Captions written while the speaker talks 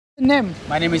Name?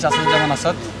 My name is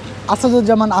Asad.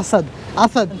 Asadujaman Asad.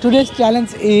 Asad, today's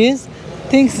challenge is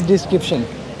things description.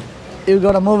 You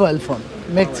got a mobile phone.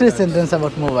 Make three sentences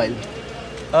about mobile.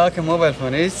 Okay, mobile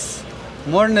phone is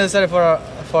more necessary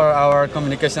for our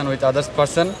communication with other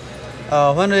person.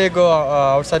 When we go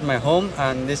outside my home,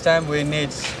 and this time we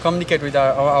need to communicate with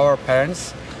our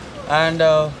parents. And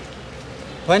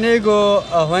when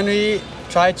we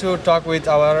try to talk with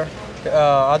our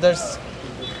others,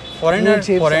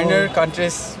 foreigner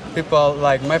countries people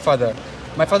like my father.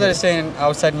 My father is staying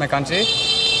outside my country.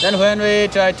 Then when we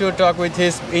try to talk with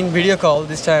his in video call,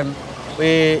 this time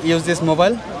we use this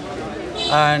mobile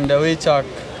and we talk.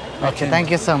 Okay,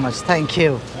 thank you so much. Thank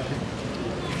you.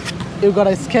 You got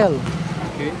a scale.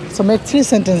 Okay. So make three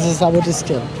sentences about the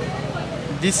scale.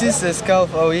 This is a scale.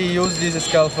 We use this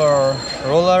scale for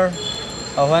roller.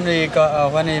 When we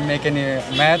make any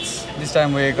maths, this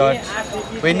time we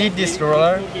need this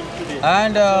roller.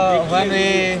 And when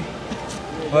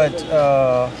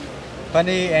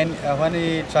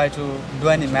we try to do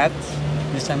any math,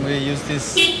 this time we use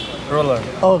this roller.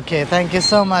 Okay, thank you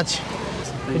so much.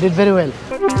 You did very well.